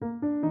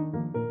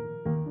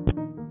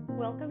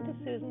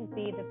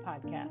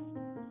podcast.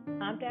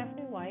 I'm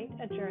Daphne White,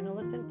 a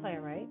journalist and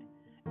playwright,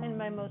 and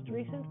my most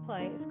recent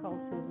play is called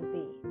Susan B.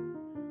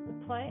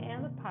 The play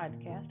and the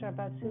podcast are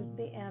about Susan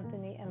B.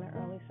 Anthony and the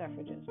early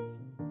suffragists.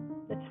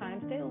 The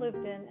times they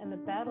lived in and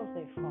the battles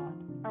they fought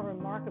are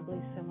remarkably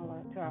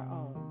similar to our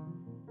own.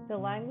 The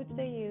language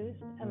they used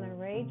and the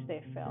rage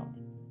they felt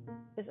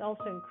is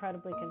also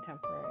incredibly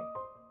contemporary.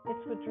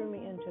 It's what drew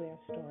me into their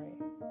story.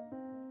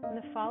 In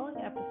the following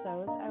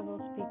episodes, I will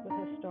speak with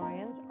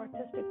historians,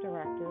 artistic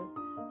directors,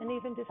 and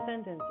even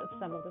descendants of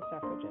some of the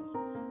suffragists.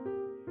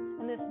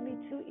 In this Me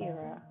Too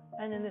era,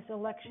 and in this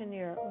election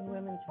year when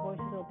women's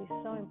voices will be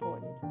so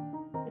important,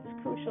 it's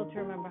crucial to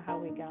remember how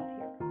we got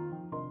here.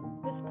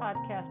 This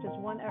podcast is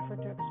one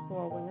effort to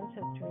explore women's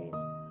histories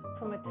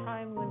from a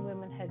time when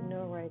women had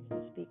no rights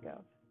to speak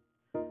of.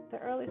 The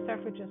early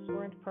suffragists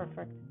weren't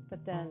perfect,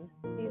 but then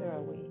neither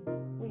are we.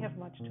 We have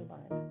much to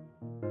learn.